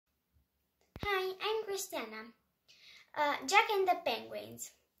Hi, I'm Cristiana. Jack and the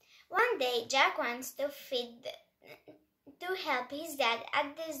Penguins. One day, Jack wants to help his dad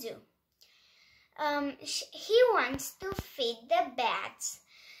at the zoo. He wants to feed the bats,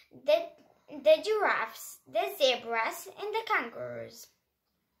 the giraffes, the zebras, and the kangaroos.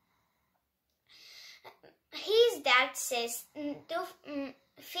 His dad says to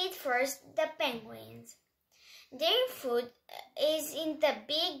feed first the penguins. Their food is in the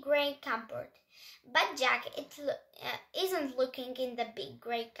big grey cupboard, but Jack isn't looking in the big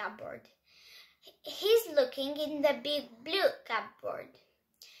grey cupboard. He's looking in the big blue cupboard.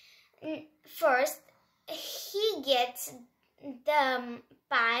 First, he gets the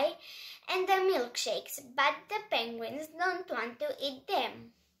pie and the milkshakes, but the penguins don't want to eat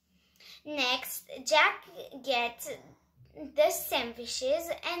them. Next, Jack gets the sandwiches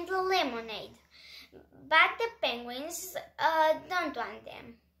and the lemonade, but the penguins don't want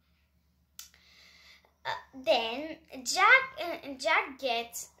them. Then Jack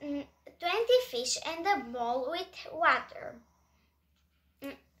gets 20 fish and a bowl with water.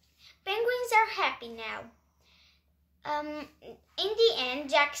 Penguins are happy now. In the end,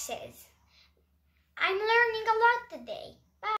 Jack says, "I'm learning a lot today."